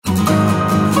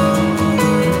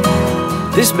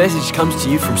This message comes to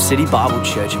you from City Bible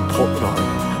Church in Portland,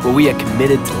 Oregon, where we are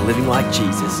committed to living like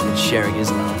Jesus and sharing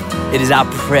His love. It is our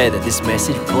prayer that this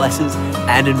message blesses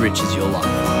and enriches your life.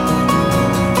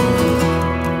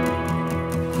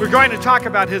 We're going to talk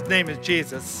about His name is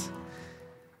Jesus.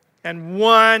 And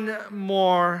one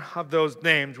more of those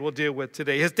names we'll deal with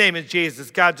today. His name is Jesus,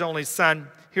 God's only Son.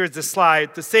 Here's the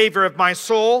slide. The Savior of my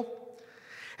soul.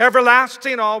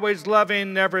 Everlasting, always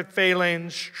loving, never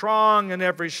failing, strong in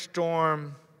every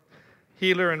storm,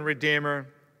 healer and redeemer.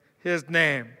 His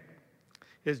name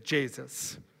is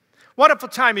Jesus. Wonderful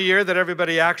time of year that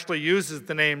everybody actually uses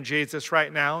the name Jesus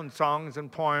right now in songs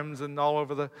and poems and all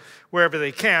over wherever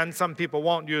they can. Some people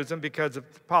won't use them because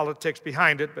of the politics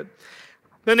behind it, but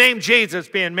the name Jesus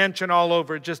being mentioned all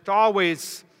over just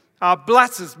always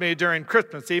blesses me during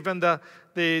Christmas. Even the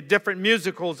different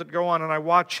musicals that go on, and I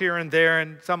watch here and there,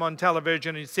 and some on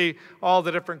television, and you see all the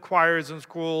different choirs and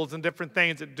schools and different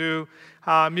things that do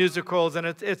musicals, and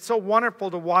it's so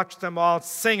wonderful to watch them all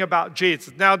sing about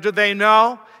Jesus. Now, do they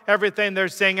know everything they're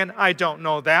singing? I don't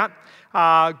know that.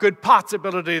 Good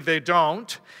possibility they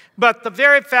don't. But the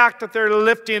very fact that they're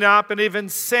lifting up and even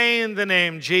saying the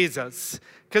name Jesus,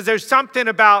 because there's something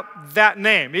about that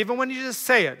name, even when you just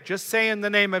say it, just saying the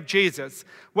name of Jesus,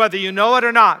 whether you know it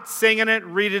or not, singing it,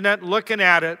 reading it, looking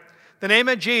at it, the name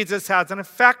of Jesus has an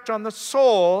effect on the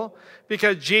soul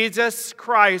because Jesus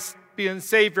Christ, being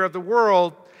Savior of the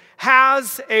world,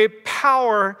 has a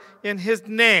power in His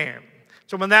name.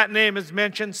 So when that name is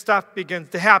mentioned, stuff begins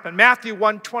to happen. Matthew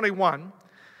 1:21,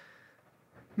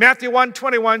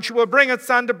 she will bring a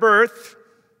son to birth.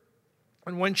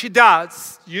 And when she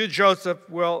does, you, Joseph,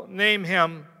 will name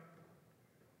him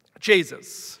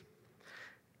Jesus.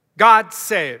 God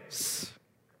saves,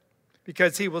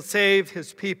 because He will save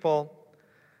His people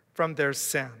from their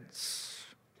sins.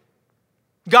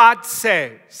 God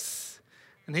saves,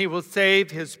 and He will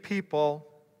save His people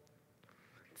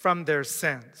from their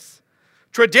sins.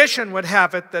 Tradition would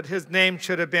have it that His name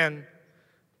should have been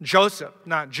Joseph,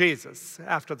 not Jesus,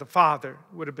 after the father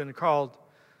would have been called.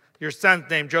 Your son's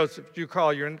name Joseph, you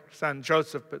call your son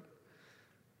Joseph, but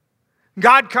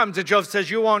God comes to Joseph and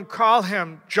says, you won't call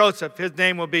him Joseph, his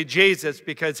name will be Jesus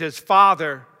because his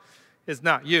father is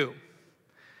not you.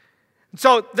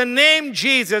 So the name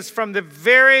Jesus from the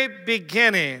very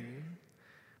beginning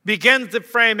begins to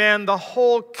frame in the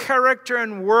whole character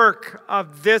and work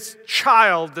of this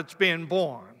child that's being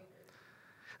born.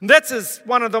 And this is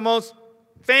one of the most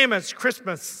famous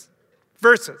Christmas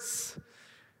verses.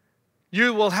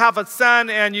 You will have a son,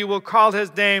 and you will call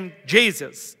his name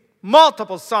Jesus.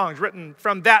 Multiple songs written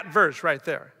from that verse right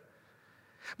there.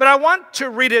 But I want to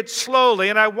read it slowly,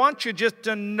 and I want you just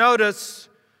to notice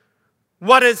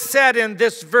what is said in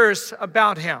this verse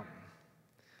about him.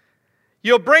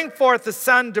 You'll bring forth a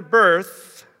son to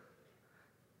birth.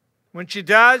 When she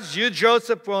does, you,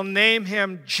 Joseph, will name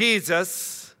him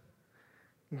Jesus.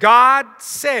 God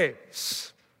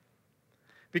saves,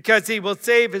 because He will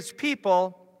save His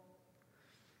people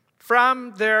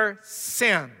from their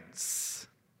sins.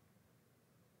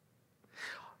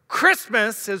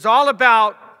 Christmas is all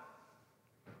about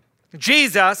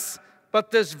Jesus,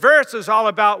 but this verse is all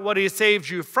about what He saves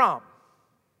you from.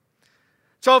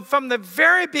 So from the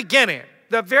very beginning,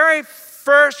 the very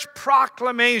first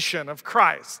proclamation of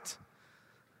Christ,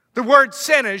 the word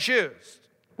sin is used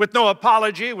with no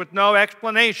apology, with no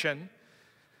explanation,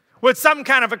 with some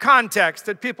kind of a context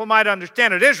that people might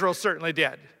understand it. Israel certainly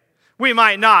did. We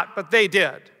might not, but they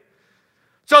did.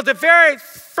 So the very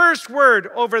first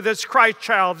word over this Christ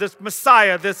child, this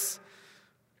Messiah, this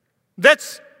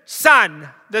son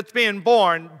that's being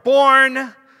born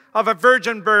of a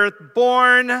virgin birth,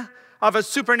 born of a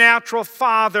supernatural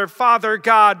Father, Father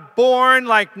God, born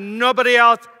like nobody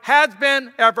else has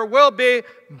been, ever will be,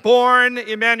 born,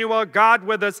 Emmanuel, God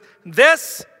with us.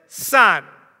 This son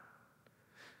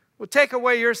will take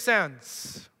away your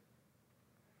sins.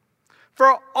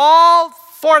 For all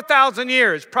 4,000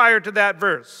 years prior to that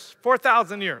verse,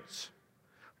 4,000 years,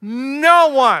 no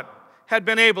one had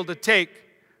been able to take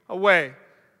away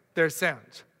their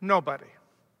sins. Nobody.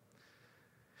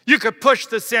 You could push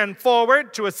the sin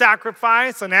forward to a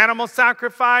sacrifice, an animal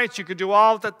sacrifice. You could do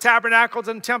all the tabernacles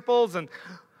and temples and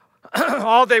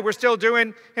all they were still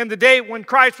doing in the day when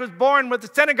Christ was born with the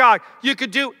synagogue. You could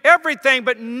do everything,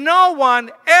 but no one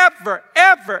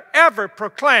ever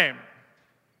proclaimed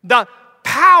the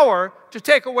power to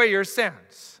take away your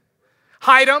sins.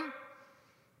 Hide them,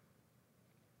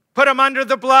 put them under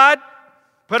the blood,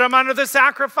 put them under the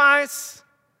sacrifice,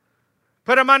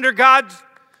 put them under God's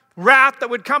wrath that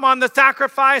would come on the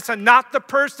sacrifice and not the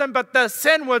person, but the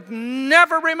sin was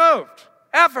never removed,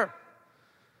 ever.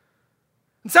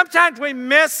 And sometimes we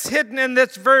miss hidden in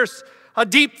this verse a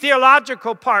deep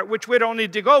theological part, which we don't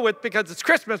need to go with because it's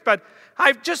Christmas, but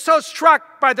I'm just so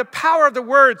struck by the power of the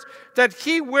words that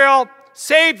he will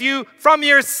save you from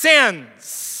your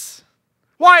sins.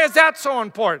 Why is that so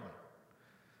important?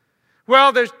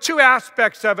 Well, there's two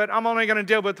aspects of it. I'm only going to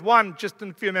deal with one just in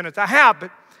a few minutes.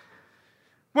 But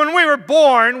when we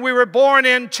were born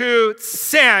into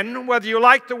sin, whether you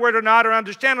like the word or not or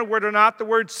understand the word or not. The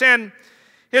word sin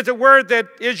is a word that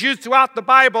is used throughout the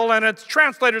Bible, and it's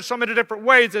translated so many different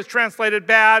ways. It's translated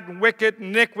bad and wicked,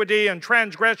 iniquity and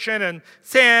transgression and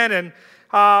sin and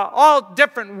all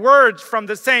different words from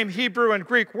the same Hebrew and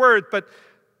Greek word. But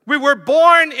we were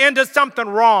born into something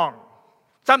wrong.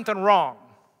 Something wrong.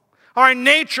 Our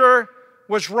nature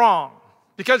was wrong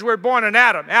because we were born in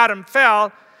Adam. Adam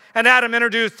fell, and Adam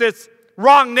introduced this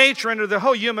wrong nature into the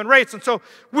whole human race. And so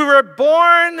we were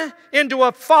born into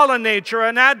a fallen nature,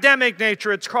 an Adamic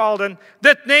nature it's called. And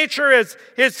that nature is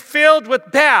filled with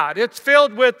bad. It's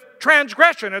filled with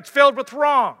transgression. It's filled with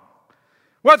wrong.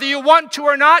 Whether you want to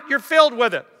or not, you're filled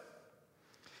with it.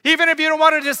 Even if you don't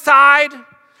want to decide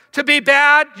to be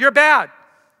bad, you're bad.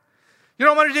 You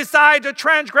don't want to decide to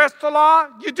transgress the law,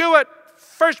 you do it.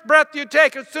 First breath you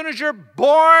take, as soon as you're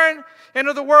born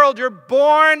into the world, you're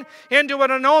born into an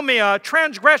anomia, a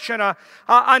transgression,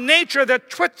 a nature that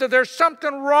twisted. There's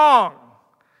something wrong.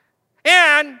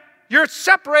 And you're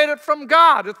separated from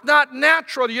God. It's not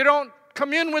natural. You don't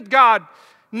commune with God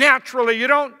naturally. You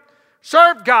don't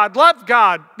serve God, love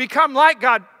God, become like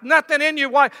God. Nothing in you.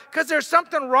 Why? Because there's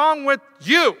something wrong with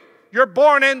you. You're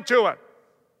born into it.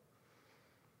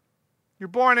 You're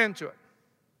born into it.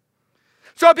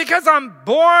 So because I'm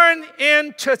born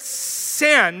into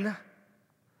sin,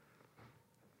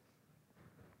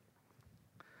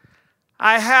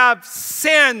 I have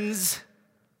sins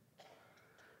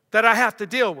that I have to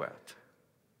deal with.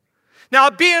 Now,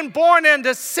 being born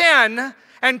into sin,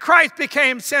 and Christ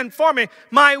became sin for me,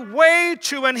 my way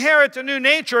to inherit a new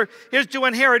nature is to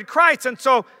inherit Christ. And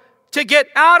so to get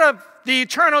out of the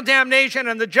eternal damnation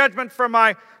and the judgment for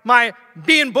my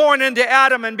being born into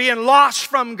Adam and being lost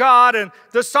from God, and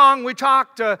the song we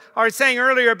sang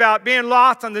earlier about being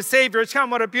lost and the Savior has come.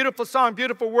 What a beautiful song,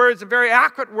 beautiful words, and very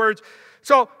accurate words.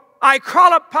 So I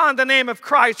call upon the name of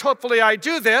Christ. Hopefully I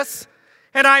do this.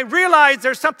 And I realize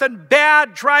there's something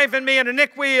bad driving me, an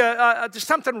iniquity, there's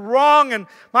something wrong, and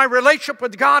my relationship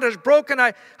with God is broken.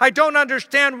 I don't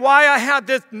understand why I have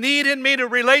this need in me to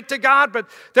relate to God, but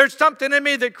there's something in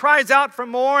me that cries out for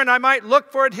more, and I might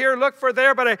look for it here, look for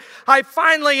there, but I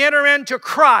finally enter into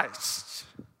Christ.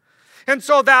 And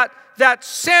so that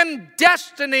sin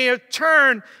destiny is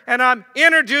turned, and I'm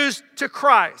introduced to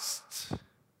Christ.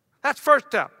 That's first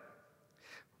step.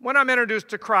 When I'm introduced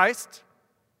to Christ,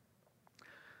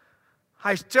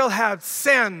 I still have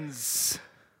sins,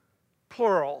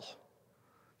 plural.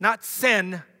 Not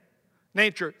sin,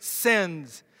 nature,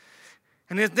 sins.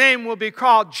 And his name will be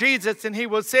called Jesus, and he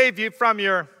will save you from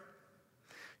your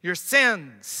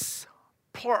sins,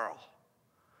 plural.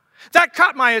 That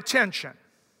caught my attention.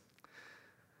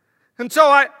 And so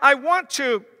I want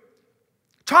to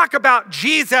talk about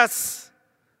Jesus,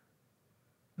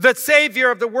 the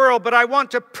Savior of the world, but I want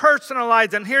to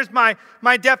personalize, and here's my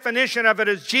definition of it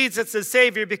as Jesus the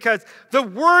Savior, because the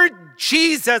word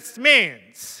Jesus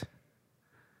means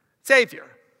Savior.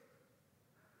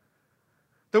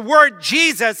 The word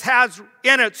Jesus has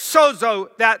in it sozo,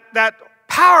 that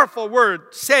powerful word,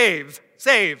 save.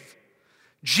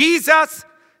 Jesus,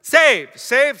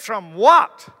 save from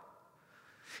what?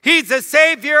 He's the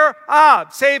Savior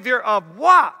of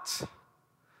what?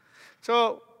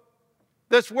 So,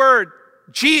 this word,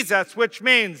 Jesus, which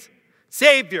means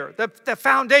Savior, the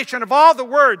foundation of all the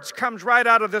words comes right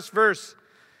out of this verse.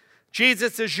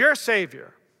 Jesus is your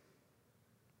Savior.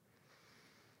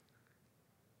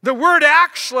 The word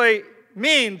actually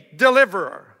means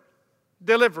deliverer.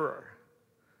 The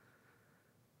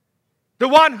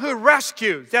one who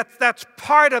rescues. That's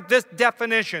part of this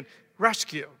definition,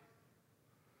 rescue.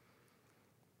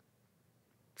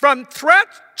 From threat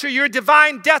to your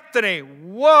divine destiny.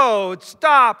 Whoa,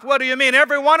 stop. What do you mean?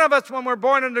 Every one of us, when we're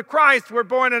born into Christ, we're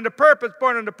born into purpose,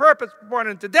 born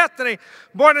into destiny.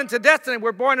 Born into destiny,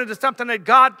 we're born into something that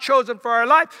God chosen for our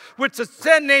life, which the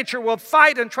sin nature will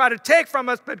fight and try to take from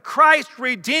us, but Christ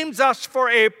redeems us for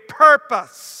a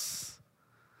purpose.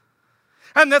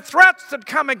 And the threats that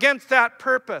come against that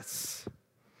purpose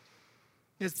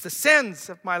is the sins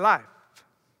of my life,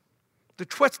 the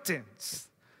twistings,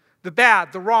 the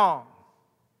bad, the wrong,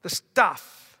 the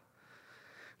stuff.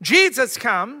 Jesus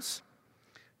comes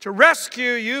to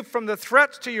rescue you from the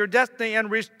threats to your destiny and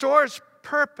restores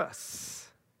purpose.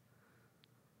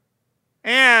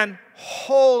 and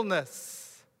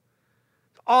wholeness.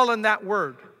 All in that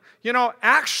word. You know,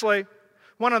 actually,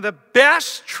 one of the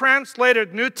best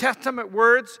translated New Testament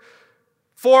words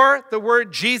for the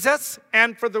word Jesus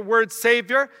and for the word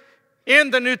Savior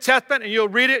in the New Testament, and you'll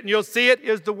read it and you'll see it,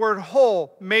 is the word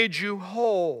whole. Made you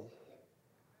whole.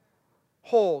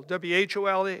 Whole,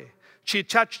 W-H-O-L-E. She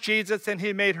touched Jesus and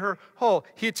he made her whole.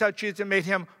 He touched Jesus and made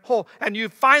him whole. And you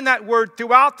find that word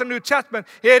throughout the New Testament.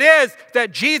 It is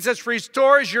that Jesus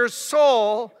restores your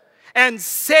soul and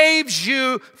saves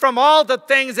you from all the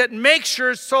things that makes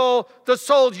your soul the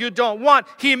soul you don't want.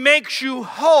 He makes you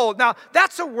whole. Now,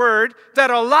 that's a word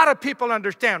that a lot of people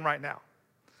understand right now.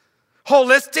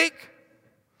 Holistic,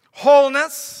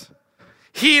 wholeness,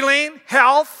 healing,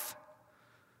 health,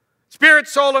 spirit,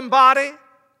 soul, and body.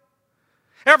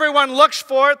 Everyone looks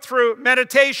for it through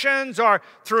meditations or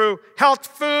through health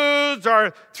foods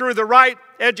or through the right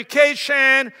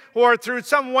education or through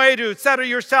some way to settle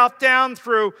yourself down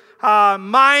through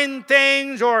mind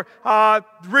things or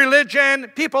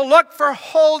religion. People look for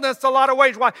wholeness a lot of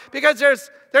ways. Why? Because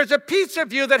there's a piece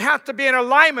of you that has to be in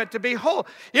alignment to be whole.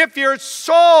 If your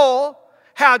soul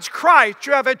has Christ,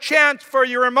 you have a chance for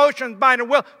your emotions, mind, and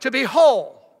will to be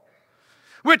whole,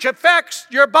 which affects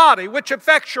your body, which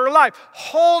affects your life.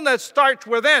 Wholeness starts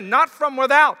within, not from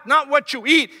without, not what you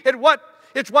eat.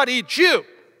 It's what eats you.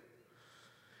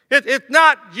 It's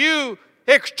not you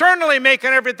externally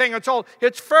making everything it's whole.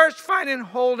 It's first finding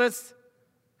wholeness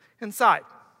inside.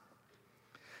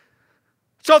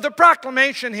 So the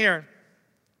proclamation here,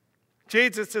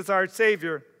 Jesus is our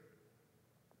Savior,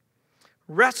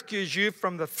 rescues you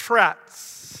from the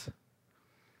threats,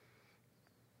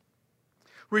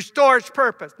 restores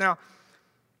purpose. Now,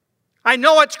 I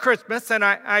know it's Christmas, and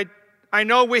I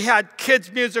know we had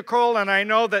kids' musical, and I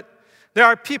know that there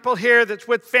are people here that's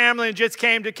with family and just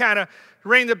came to kind of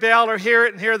ring the bell or hear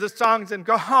it and hear the songs and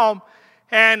go home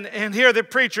and hear the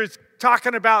preachers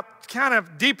talking about kind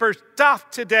of deeper stuff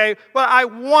today. Well, I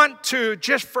want to,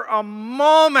 just for a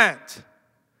moment,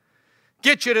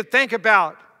 get you to think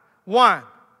about, 1,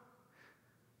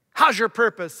 how's your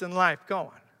purpose in life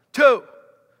going? 2,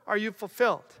 are you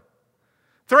fulfilled?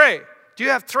 3, do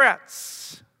you have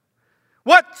threats?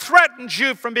 What threatens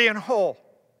you from being whole?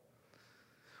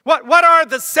 What are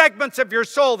the segments of your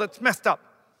soul that's messed up?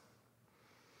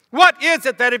 What is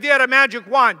it that if you had a magic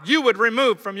wand, you would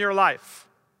remove from your life?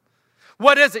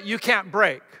 What is it you can't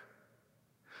break?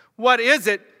 What is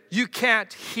it you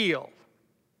can't heal?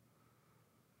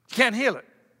 You can't heal it.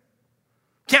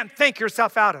 Can't think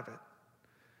yourself out of it.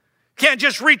 Can't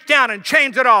just reach down and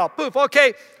change it all. Poof,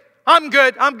 okay, I'm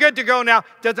good to go now.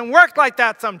 Doesn't work like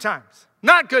that sometimes.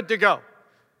 Not good to go.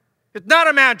 It's not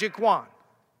a magic wand.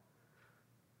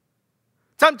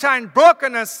 Sometimes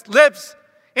brokenness lives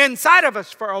inside of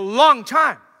us for a long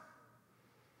time.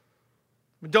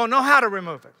 We don't know how to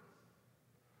remove it.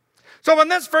 So when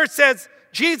this verse says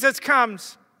Jesus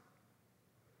comes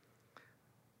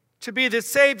to be the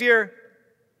Savior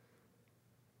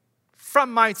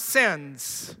from my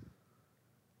sins,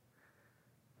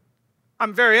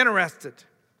 I'm very interested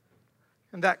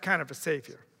in that kind of a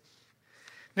Savior.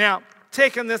 Now,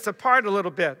 taking this apart a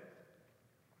little bit,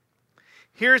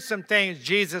 here's some things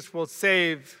Jesus will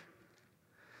save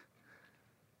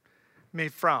me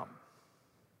from.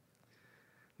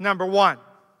 Number 1,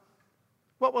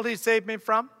 what will he save me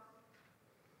from?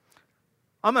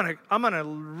 I'm gonna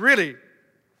really,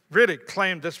 really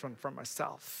claim this one for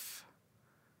myself,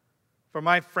 for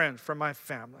my friends, for my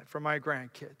family, for my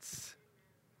grandkids,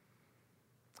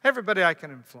 everybody I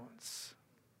can influence.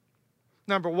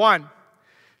 Number 1,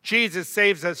 Jesus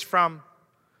saves us from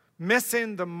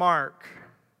missing the mark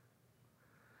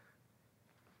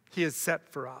he has set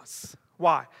for us.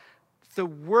 Why? The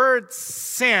word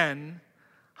sin,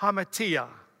 hamartia,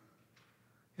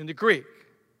 in the Greek,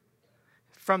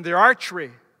 from the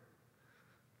archery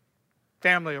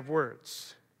family of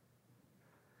words.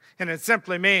 And it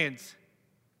simply means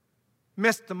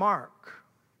miss the mark.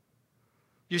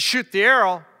 You shoot the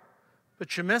arrow,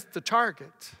 but you miss the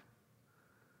target.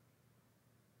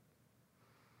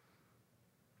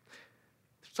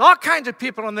 There's all kinds of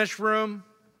people in this room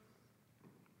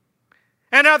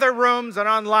and other rooms and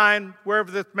online,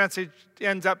 wherever this message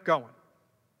ends up going.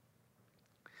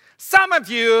 Some of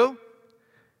you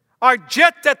are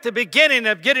just at the beginning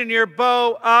of getting your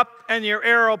bow up and your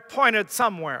arrow pointed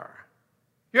somewhere.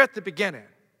 You're at the beginning.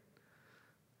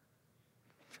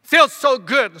 Feels so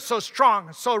good and so strong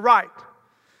and so right.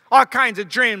 All kinds of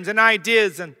dreams and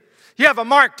ideas, and you have a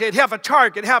mark date, you have a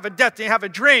target, you have a destiny, you have a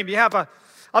dream, you have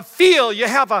a feel, you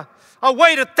have a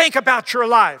way to think about your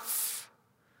life.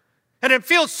 And it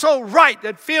feels so right,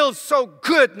 it feels so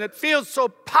good, and it feels so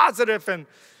positive, and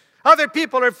other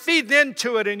people are feeding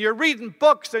into it, and you're reading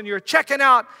books, and you're checking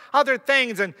out other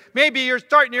things, and maybe you're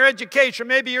starting your education,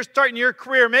 maybe you're starting your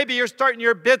career, maybe you're starting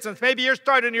your business, maybe you're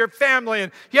starting your family,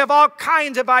 and you have all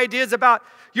kinds of ideas about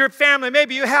your family.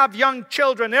 Maybe you have young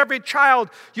children. Every child,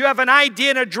 you have an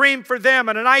idea and a dream for them,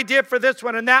 and an idea for this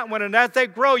one and that one, and as they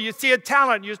grow, you see a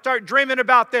talent, and you start dreaming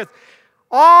about this.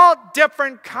 All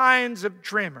different kinds of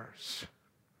dreamers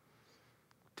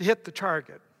to hit the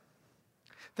target.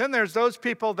 Then there's those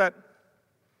people that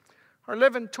are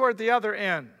living toward the other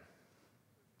end,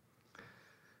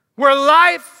 where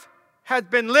life has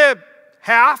been lived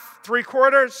half,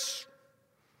 three-quarters.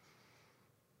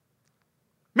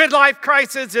 Midlife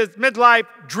crisis is midlife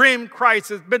dream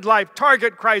crisis, midlife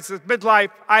target crisis, midlife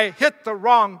I hit the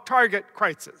wrong target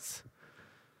crisis.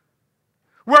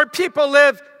 Where people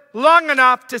live long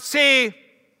enough to see,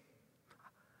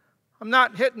 I'm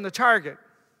not hitting the target.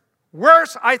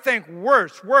 Worse, I think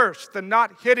worse than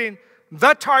not hitting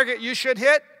the target you should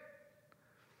hit,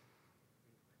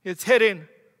 is hitting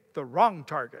the wrong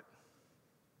target.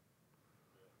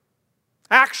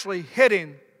 Actually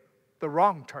hitting the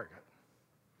wrong target.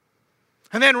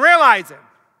 And then realizing,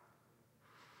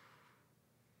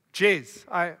 geez,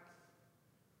 I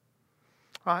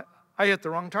hit the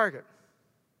wrong target.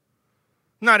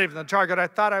 Not even the target I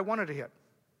thought I wanted to hit.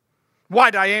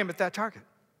 Why'd I aim at that target?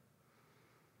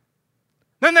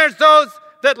 Then there's those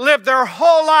that live their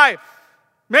whole life.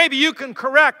 Maybe you can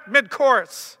correct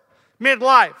mid-course,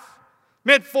 midlife,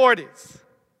 mid-40s.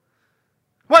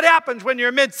 What happens when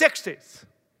you're mid-60s,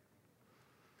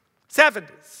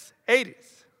 70s, 80s?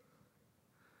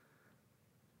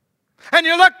 And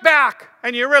you look back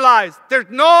and you realize there's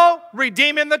no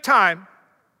redeeming the time.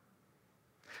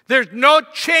 There's no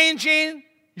changing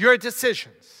your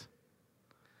decisions.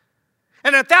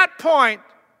 And at that point,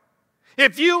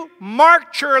 if you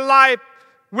marked your life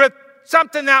with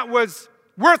something that was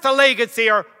worth a legacy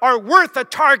or worth a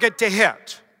target to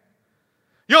hit,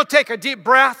 you'll take a deep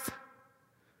breath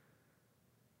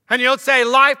and you'll say,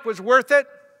 life was worth it.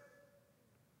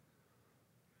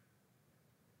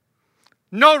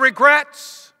 No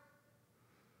regrets.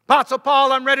 Apostle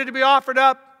Paul, I'm ready to be offered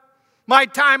up. My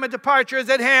time of departure is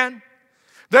at hand.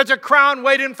 There's a crown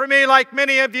waiting for me, like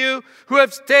many of you who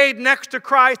have stayed next to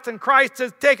Christ, and Christ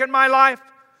has taken my life.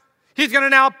 He's going to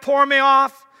now pour me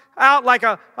out like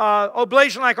a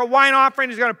oblation, like a wine offering.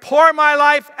 He's going to pour my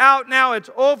life out now. It's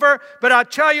over. But I'll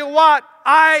tell you what,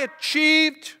 I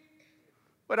achieved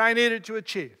what I needed to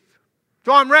achieve.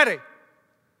 So I'm ready.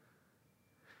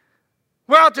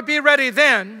 Well, to be ready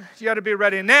then, you got to be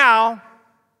ready now.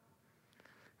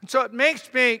 And so it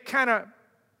makes me kind of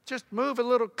just move a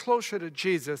little closer to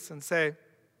Jesus and say,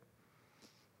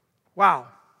 wow,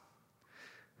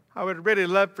 I would really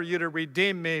love for you to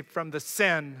redeem me from the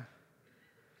sin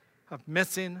of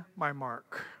missing my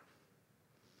mark.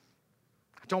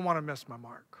 I don't want to miss my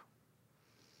mark.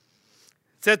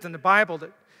 It says in the Bible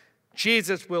that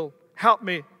Jesus will help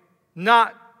me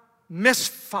not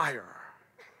misfire.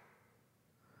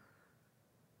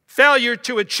 Failure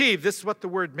to achieve, this is what the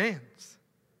word means.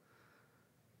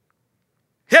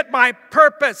 Hit my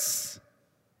purpose.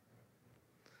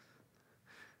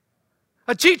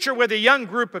 A teacher with a young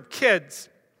group of kids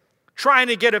trying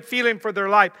to get a feeling for their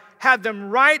life had them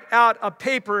write out a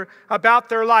paper about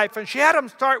their life. And she had them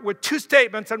start with 2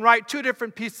 statements and write 2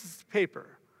 different pieces of paper.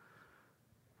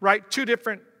 Write 2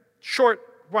 different short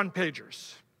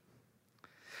one-pagers.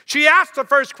 She asked the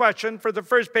first question for the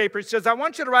first paper. She says, I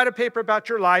want you to write a paper about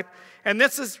your life, and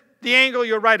this is the angle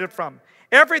you'll write it from.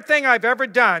 Everything I've ever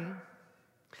done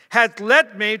has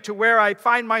led me to where I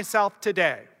find myself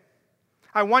today.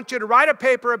 I want you to write a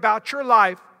paper about your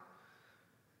life,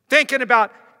 thinking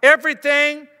about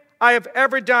everything I have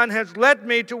ever done has led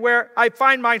me to where I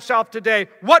find myself today.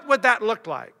 What would that look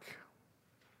like?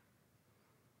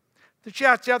 Then she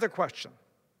asked the other question.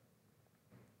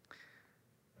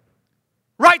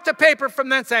 Write the paper from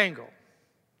this angle.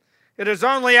 It is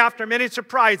only after many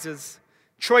surprises,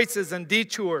 choices, and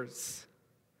detours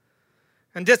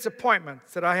and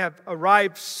disappointments that I have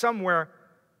arrived somewhere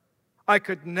I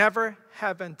could never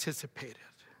have anticipated.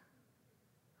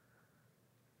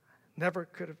 Never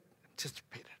could have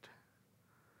anticipated.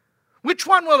 Which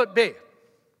one will it be?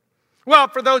 Well,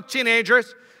 for those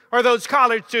teenagers or those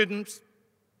college students,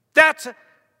 that's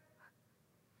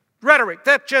rhetoric.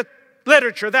 That's just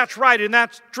literature. That's writing.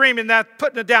 That's dreaming. That's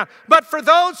putting it down. But for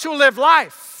those who live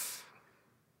life,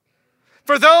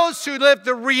 for those who live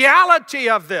the reality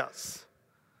of this,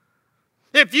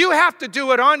 if you have to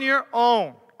do it on your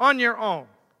own,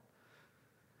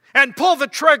 and pull the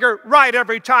trigger right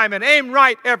every time and aim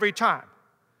right every time.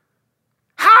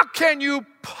 How can you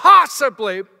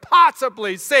possibly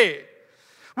see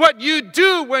what you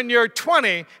do when you're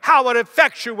 20, how it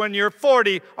affects you when you're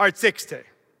 40 or 60?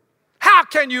 How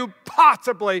can you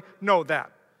possibly know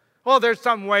that? Well, there's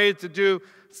some ways to do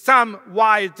some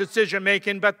wise decision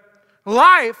making, but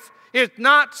life is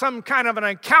not some kind of an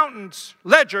accountant's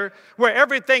ledger where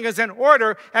everything is in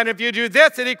order, and if you do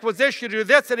this, it equals this, you do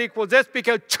this, it equals this,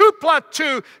 because 2 plus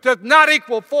 2 does not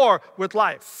equal 4 with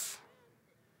life.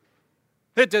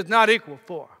 It does not equal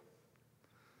 4.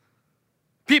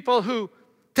 People who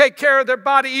take care of their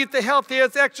body, eat the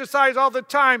healthiest, exercise all the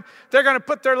time, they're going to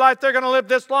put their life, they're going to live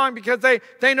this long because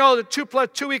they know that 2 plus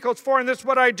 2 equals 4, and this is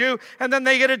what I do, and then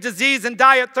they get a disease and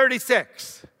die at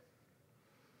 36.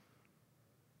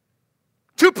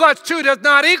 2 plus 2 does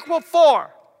not equal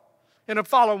 4 in a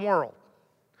fallen world.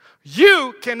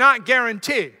 You cannot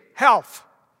guarantee health.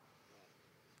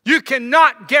 You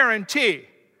cannot guarantee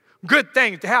good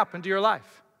things to happen to your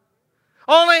life.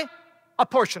 Only a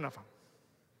portion of them.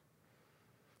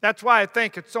 That's why I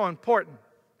think it's so important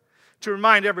to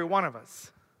remind every one of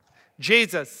us,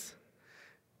 Jesus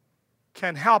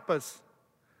can help us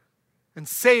and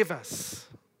save us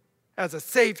as a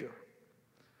Savior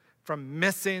from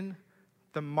missing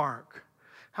the mark.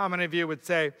 How many of you would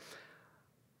say,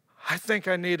 I think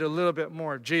I need a little bit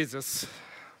more of Jesus,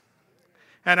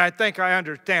 and I think I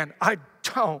understand. I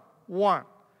don't want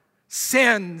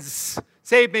sins.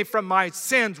 Save me from my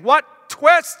sins. What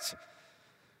twist?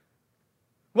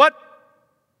 What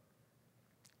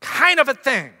kind of a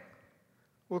thing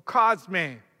will cause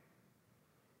me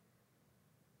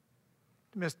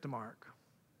to miss the mark?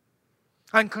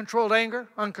 Uncontrolled anger,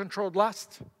 uncontrolled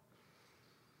lust,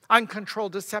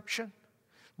 uncontrolled deception,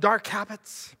 dark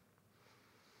habits,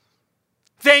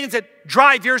 things that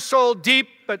drive your soul deep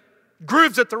but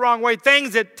grooves it the wrong way,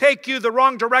 things that take you the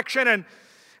wrong direction,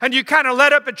 and you kind of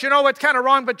let it, but you know it's kind of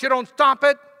wrong, but you don't stop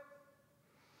it.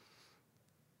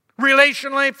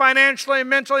 Relationally, financially,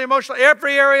 mentally, emotionally,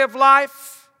 every area of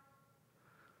life.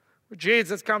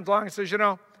 Jesus comes along and says, you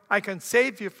know, I can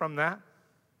save you from that.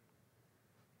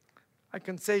 I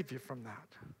can save you from that.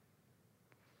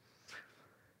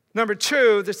 Number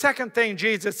 2, the second thing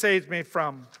Jesus saves me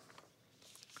from.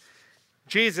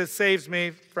 Jesus saves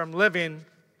me from living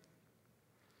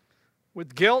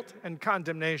with guilt and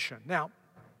condemnation. Now,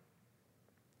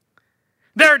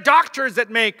 there are doctors that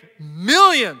make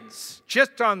millions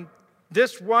just on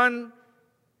this one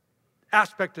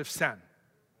aspect of sin.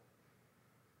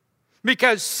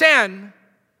 Because sin,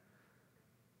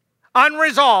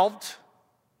 unresolved,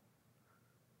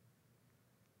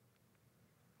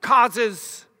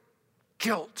 causes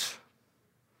guilt.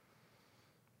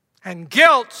 And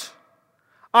guilt,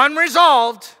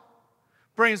 unresolved,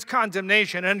 brings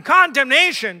condemnation. And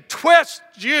condemnation twists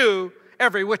you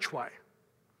every which way.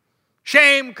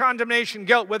 Shame, condemnation,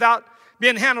 guilt without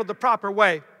being handled the proper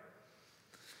way.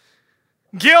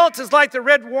 Guilt is like the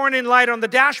red warning light on the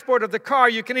dashboard of the car.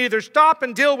 You can either stop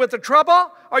and deal with the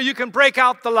trouble, or you can break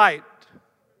out the light.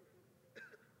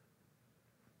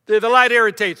 The light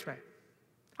irritates me.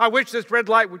 I wish this red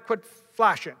light would quit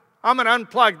flashing. I'm going to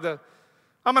unplug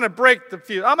I'm going to break the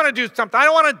fuse. I'm going to do something. I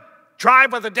don't want to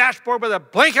drive with a dashboard with a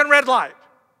blinking red light.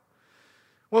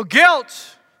 Well,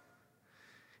 guilt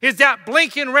is that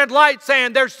blinking red light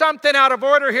saying there's something out of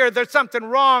order here, there's something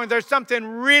wrong, there's something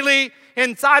really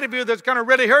inside of you that's going to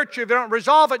really hurt you. If you don't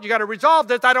resolve it, you got to resolve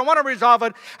this. I don't want to resolve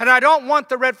it, and I don't want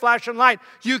the red flashing light.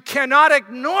 You cannot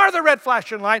ignore the red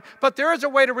flashing light, but there is a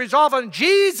way to resolve it. And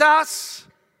Jesus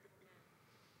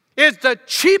is the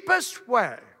cheapest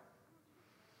way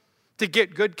to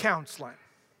get good counseling.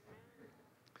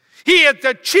 He is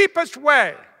the cheapest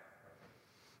way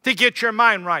to get your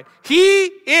mind right. He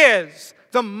is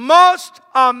the most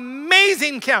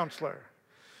amazing counselor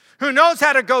who knows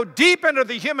how to go deep into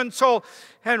the human soul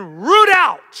and root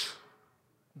out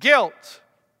guilt,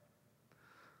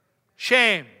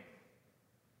 shame.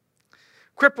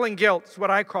 Crippling guilt is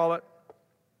what I call it.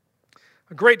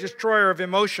 A great destroyer of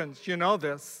emotions, you know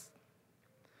this.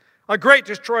 A great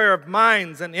destroyer of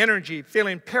minds and energy,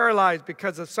 feeling paralyzed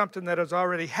because of something that has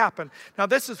already happened. Now,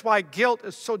 this is why guilt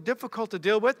is so difficult to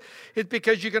deal with. It's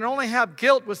because you can only have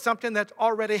guilt with something that's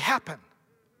already happened.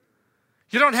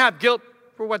 You don't have guilt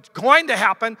for what's going to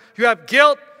happen. You have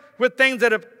guilt with things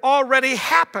that have already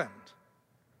happened.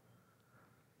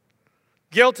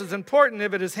 Guilt is important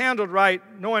if it is handled right.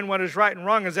 Knowing what is right and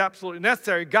wrong is absolutely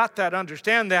necessary. Got that,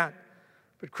 understand that.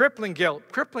 But crippling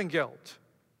guilt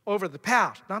over the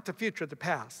past, not the future, the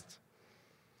past,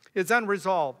 is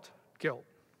unresolved guilt.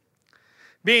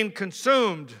 Being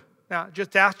consumed Now,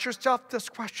 just ask yourself this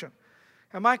question.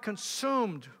 Am I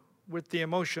consumed with the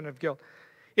emotion of guilt?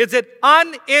 Is it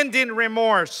unending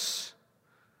remorse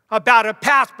about a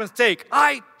past mistake?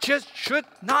 I just should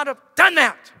not have done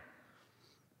that.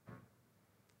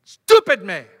 Stupid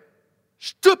me.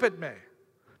 Stupid me.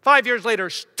 5 years later,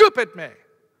 stupid me.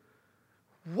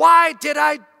 Why did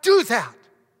I do that?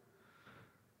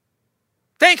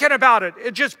 Thinking about it,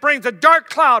 it just brings a dark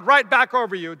cloud right back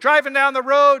over you. Driving down the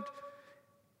road,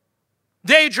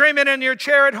 daydreaming in your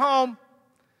chair at home.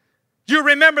 You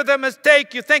remember the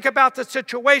mistake, you think about the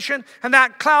situation, and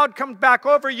that cloud comes back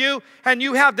over you, and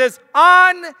you have this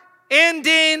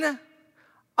unending,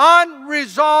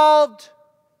 unresolved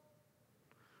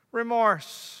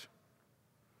remorse.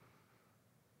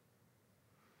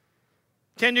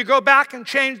 Can you go back and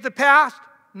change the past?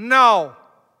 No.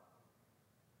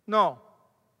 No.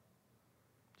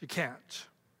 You can't.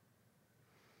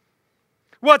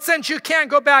 Well, since you can't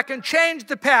go back and change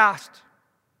the past,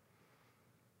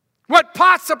 what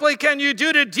possibly can you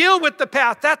do to deal with the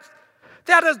past?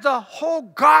 That is the whole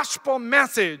gospel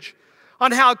message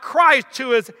on how Christ,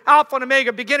 who is Alpha and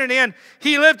Omega, beginning and end,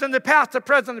 he lived in the past, the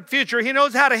present, and the future. He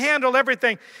knows how to handle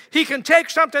everything. He can take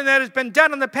something that has been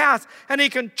done in the past and he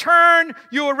can turn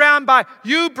you around by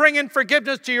you bringing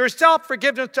forgiveness to yourself,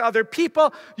 forgiveness to other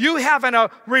people, you having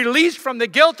a release from the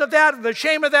guilt of that, the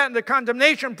shame of that, and the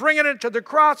condemnation, bringing it to the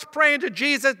cross, praying to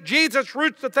Jesus. Jesus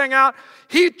roots the thing out.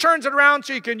 He turns it around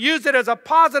so you can use it as a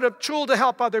positive tool to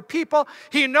help other people.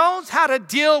 He knows how to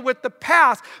deal with the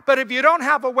past, but if you don't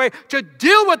have a way to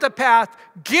deal with the past,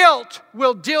 guilt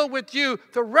will deal with you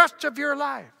the rest of your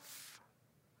life.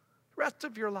 Rest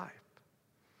of your life.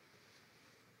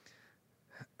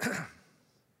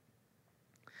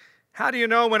 How do you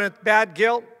know when it's bad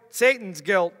guilt? Satan's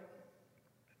guilt.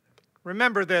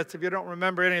 Remember this if you don't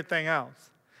remember anything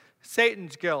else.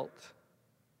 Satan's guilt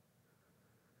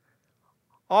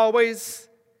always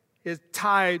is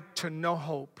tied to no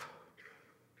hope.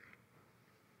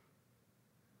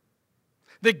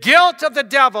 The guilt of the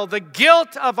devil, the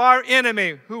guilt of our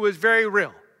enemy, who is very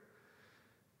real,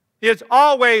 is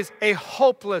always a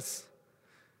hopeless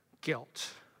guilt.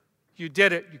 You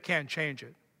did it, you can't change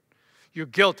it. You're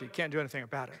guilty, you can't do anything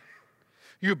about it.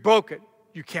 You broke it,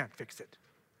 you can't fix it.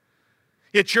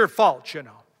 It's your fault, you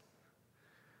know.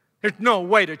 There's no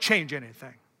way to change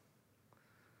anything.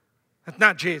 That's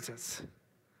not Jesus.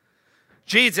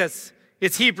 Jesus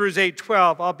is Hebrews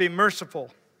 8:12. I'll be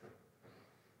merciful.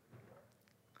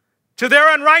 To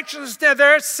their unrighteousness,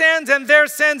 their sins, and their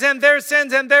sins, and their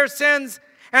sins, and their sins,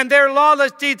 and their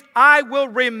lawless deeds, I will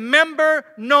remember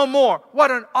no more.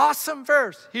 What an awesome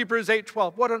verse. Hebrews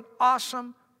 8:12. What an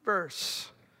awesome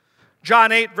verse.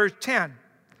 John 8, verse 10.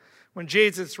 When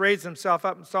Jesus raised himself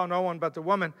up and saw no one but the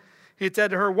woman, he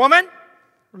said to her, "Woman,"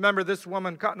 remember this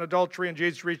woman caught in adultery, and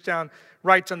Jesus reached down,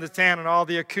 writes on the sand, and all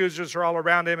the accusers are all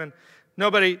around him, and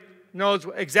nobody knows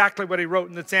exactly what he wrote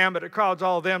in the sand, but it caused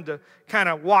all of them to kind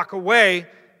of walk away.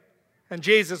 And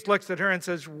Jesus looks at her and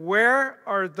says, "Where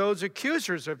are those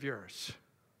accusers of yours?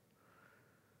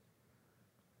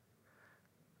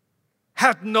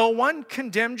 Have no one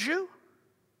condemned you?"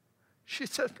 She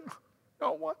said,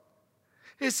 "No one."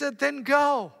 He said, "Then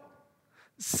go.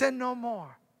 Sin no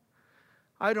more.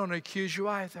 I don't accuse you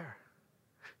either.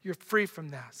 You're free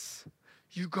from this.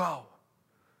 You go.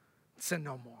 Sin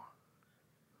no more."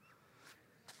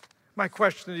 My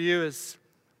question to you is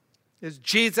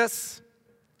Jesus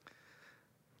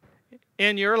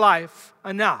in your life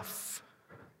enough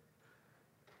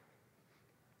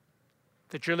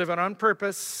that you're living on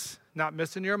purpose, not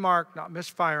missing your mark, not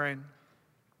misfiring,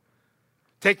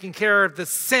 taking care of the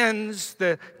sins,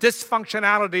 the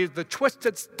dysfunctionalities, the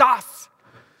twisted stuff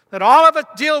that all of us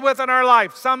deal with in our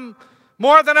life, some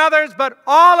more than others, but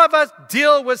all of us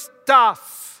deal with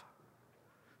stuff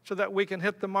so that we can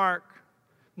hit the mark,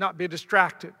 not be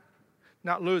distracted,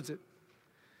 not lose it,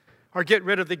 or get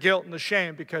rid of the guilt and the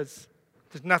shame because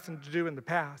there's nothing to do in the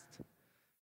past.